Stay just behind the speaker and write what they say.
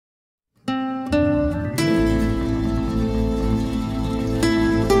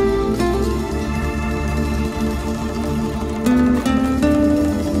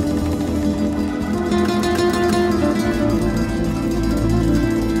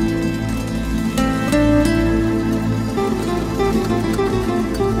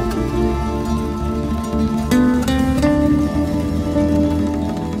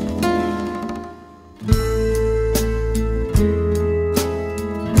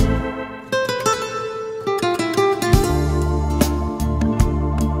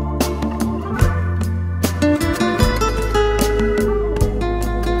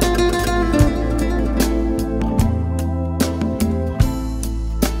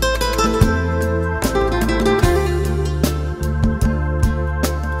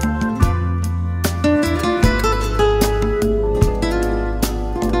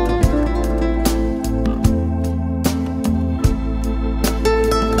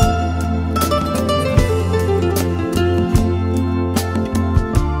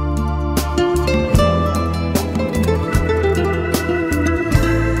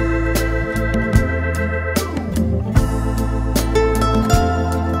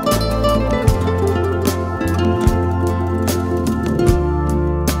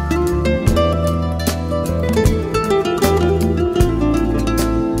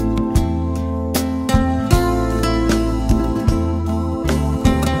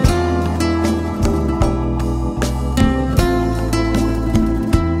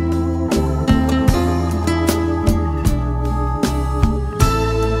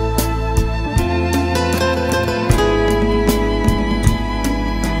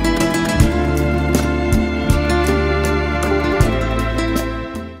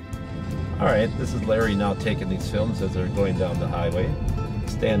Larry now taking these films as they're going down the highway.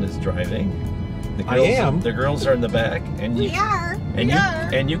 Stan is driving. The girls, I am. The girls are in the back, and We are.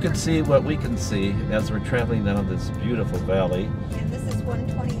 And you can see what we can see as we're traveling down this beautiful valley. And this is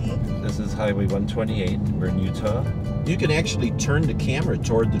 128. This is Highway 128. We're in Utah. You can actually turn the camera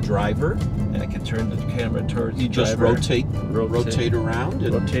toward the driver. And I can turn the camera towards You the just driver. rotate around,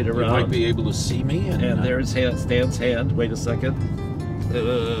 and Rotate you around. might be able to see me. And there's Stan's hand. Wait a second.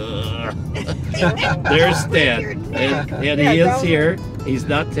 There's Stan. And he is here. He's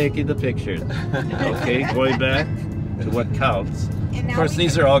not taking the pictures. Okay, going back to what counts. And Of course,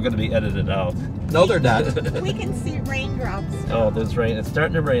 these are all going to be edited out. No, they're not. We can see raindrops. Oh, there's rain. It's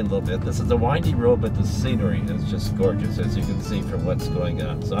starting to rain a little bit. This is a windy road, but the scenery is just gorgeous, as you can see from what's going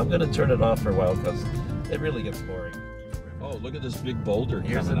on. So I'm going to turn it off for a while because it really gets boring. Oh, look at this big boulder.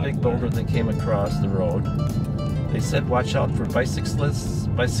 Here's a coming big up. boulder that came across the road. They said, watch out for bicyclists.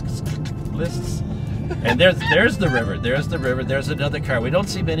 And there's the river. There's the river. There's another car. We don't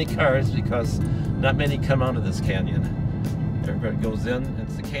see many cars because not many come out of this canyon. Everybody goes in.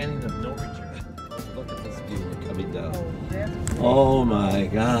 It's the canyon of no return. Look at this view. We're coming down. Oh my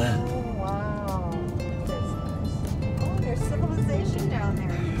God. Oh, wow. Oh, there's civilization down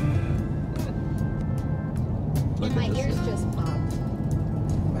there. Look And my at this. ears just popped.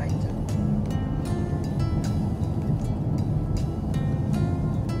 Right.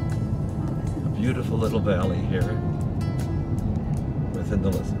 Beautiful little valley here within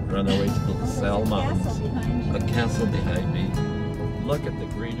the runaway to the Sal Mountains. A castle behind me. Look at the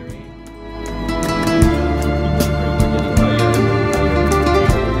greenery.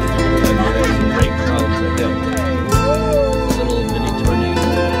 And there are some great clouds ahead. A little mini tornado.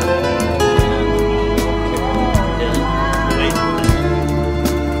 Wait.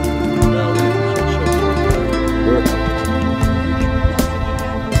 Now we should show you.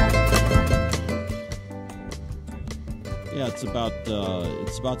 Yeah, it's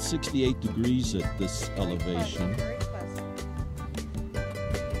about 68 degrees at this elevation, Very pleasant.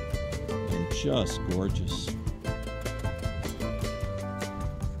 and just gorgeous.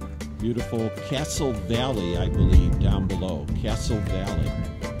 Beautiful Castle Valley, I believe, down below. Castle Valley.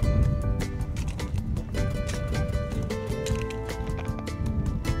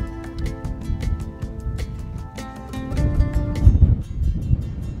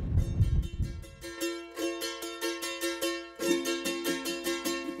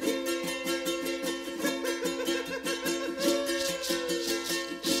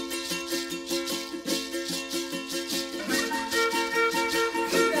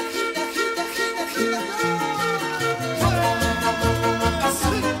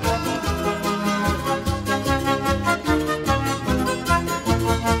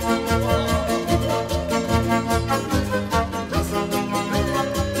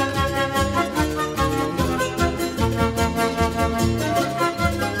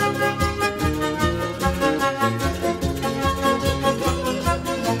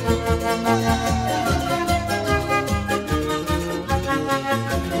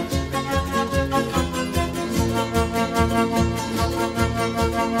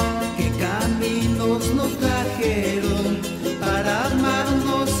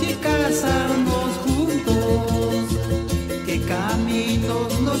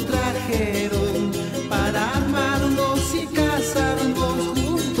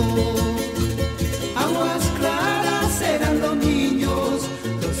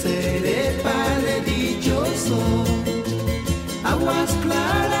 Aguas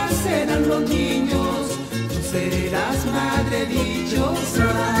claras eran los niños, tú serás madre dichosa.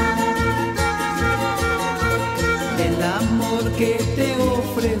 El amor que te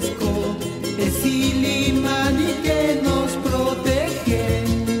ofrezco es Ilimán y que nos protege.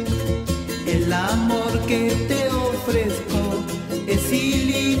 El amor que te ofrezco es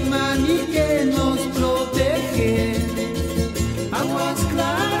Ilimán y que nos protege. Aguas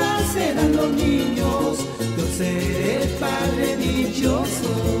claras eran los niños, yo seré padre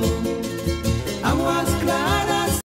dichoso.